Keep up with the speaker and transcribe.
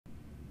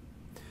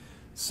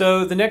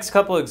So the next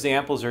couple of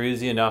examples are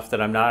easy enough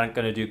that I'm not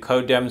going to do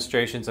code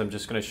demonstrations. I'm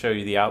just going to show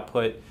you the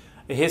output.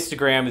 A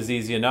histogram is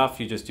easy enough.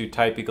 You just do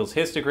type equals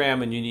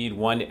histogram and you need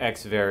one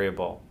x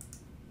variable.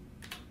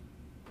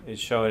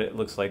 It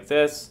looks like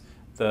this.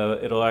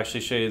 It'll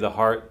actually show you the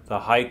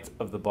height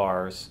of the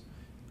bars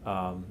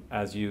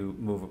as you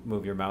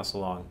move your mouse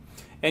along.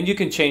 And you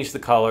can change the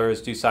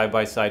colors, do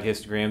side-by-side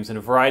histograms, and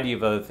a variety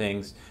of other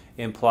things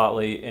in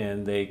Plotly,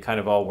 and they kind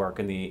of all work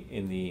in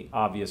the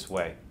obvious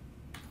way.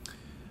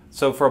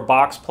 So for a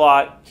box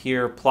plot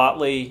here,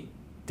 Plotly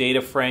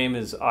data frame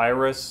is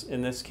iris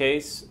in this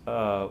case,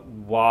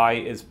 Y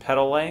is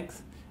petal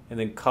length, and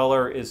then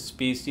color is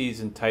species,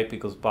 and type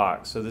equals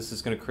box. So this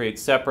is going to create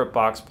separate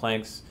box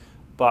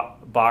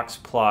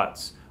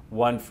plots,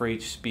 one for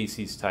each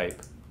species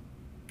type.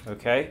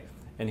 Okay,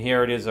 and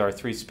here it is, our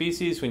three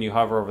species. When you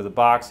hover over the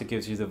box, it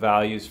gives you the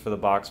values for the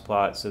box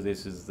plot. So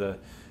this is the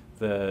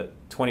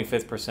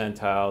 25th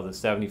percentile, the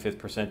 75th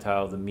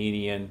percentile, the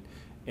median,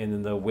 and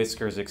then the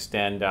whiskers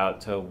extend out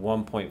to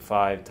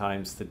 1.5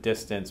 times the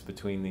distance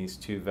between these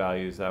two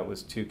values. That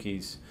was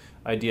Tukey's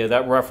idea.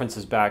 That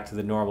references back to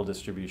the normal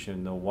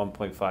distribution, the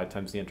 1.5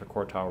 times the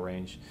interquartile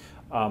range.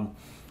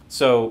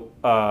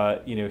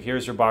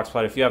 Here's your box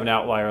plot. If you have an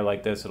outlier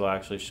like this, it'll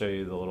actually show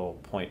you the little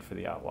point for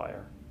the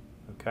outlier.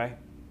 Okay?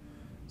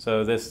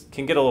 So this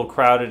can get a little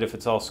crowded if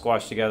it's all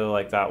squashed together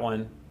like that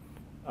one.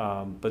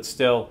 But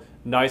still,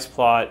 nice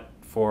plot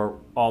for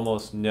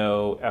almost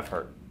no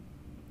effort.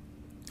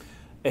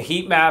 A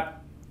heat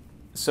map.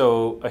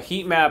 So a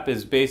heat map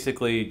is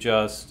basically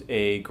just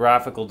a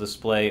graphical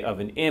display of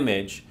an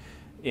image.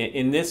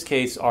 In this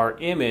case, our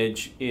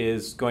image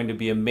is going to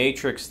be a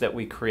matrix that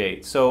we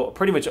create. So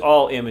pretty much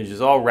all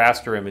images, all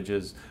raster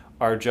images,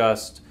 are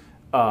just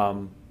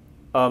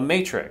a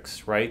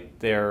matrix, right?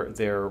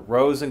 They're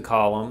rows and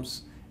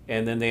columns,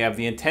 and then they have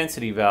the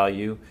intensity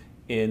value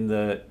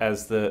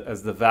as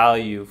the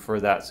value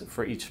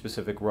for each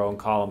specific row and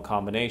column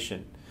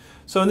combination.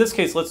 So in this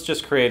case, let's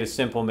just create a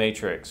simple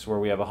matrix where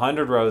we have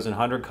 100 rows and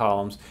 100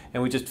 columns,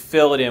 and we just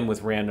fill it in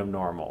with random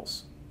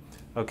normals.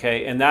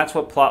 Okay, and that's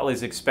what Plotly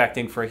is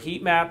expecting for a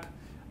heat map.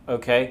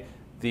 Okay,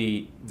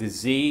 the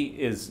Z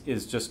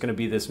is just going to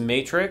be this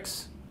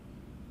matrix,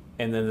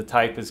 and then the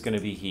type is going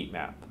to be heat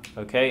map.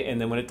 Okay,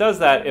 and then when it does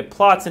that, it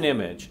plots an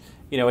image.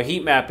 You know, a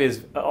heat map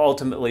is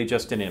ultimately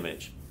just an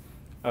image.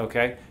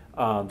 Okay,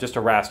 just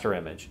a raster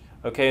image.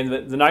 Okay,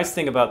 and the nice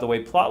thing about the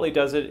way Plotly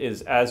does it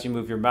is as you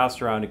move your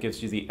mouse around, it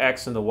gives you the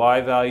X and the Y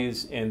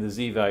values and the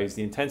Z values,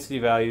 the intensity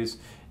values,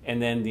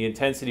 and then the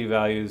intensity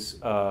values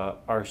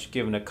are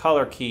given a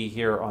color key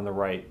here on the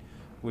right,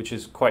 which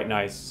is quite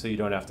nice, so you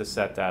don't have to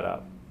set that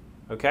up.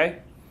 Okay,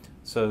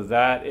 so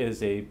that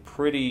is a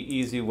pretty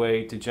easy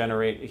way to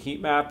generate a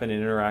heat map, and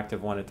an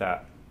interactive one at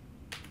that.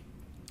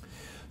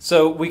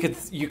 So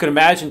you could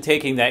imagine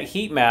taking that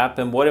heat map,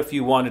 and what if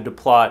you wanted to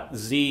plot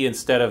Z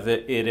instead of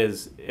it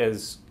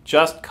as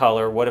just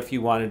color? What if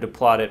you wanted to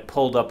plot it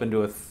pulled up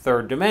into a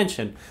third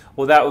dimension?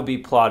 Well, that would be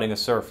plotting a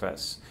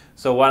surface.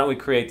 So why don't we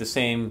create the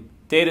same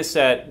data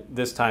set,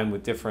 this time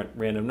with different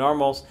random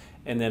normals,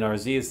 and then our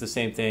Z is the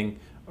same thing.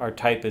 Our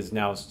type is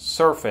now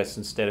surface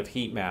instead of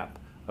heat map.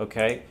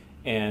 Okay,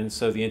 and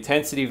so the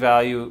intensity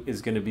value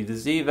is going to be the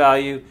Z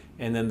value,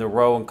 and then the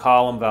row and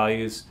column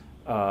values,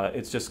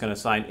 it's just going to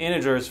assign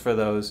integers for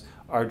those,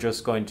 are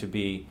just going to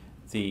be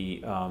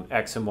the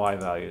X and Y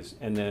values.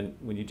 And then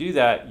when you do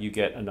that, you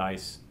get a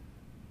nice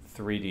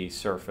 3D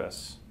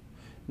surface.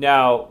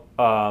 Now,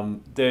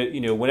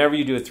 whenever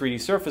you do a 3D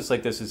surface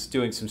like this, it's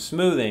doing some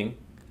smoothing.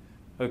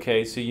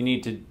 Okay, so you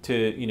need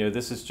to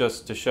this is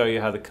just to show you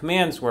how the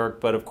commands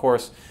work, but of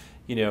course,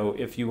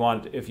 if you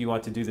want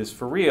to do this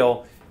for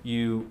real,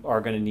 you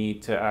are going to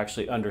need to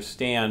actually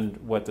understand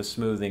what the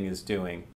smoothing is doing.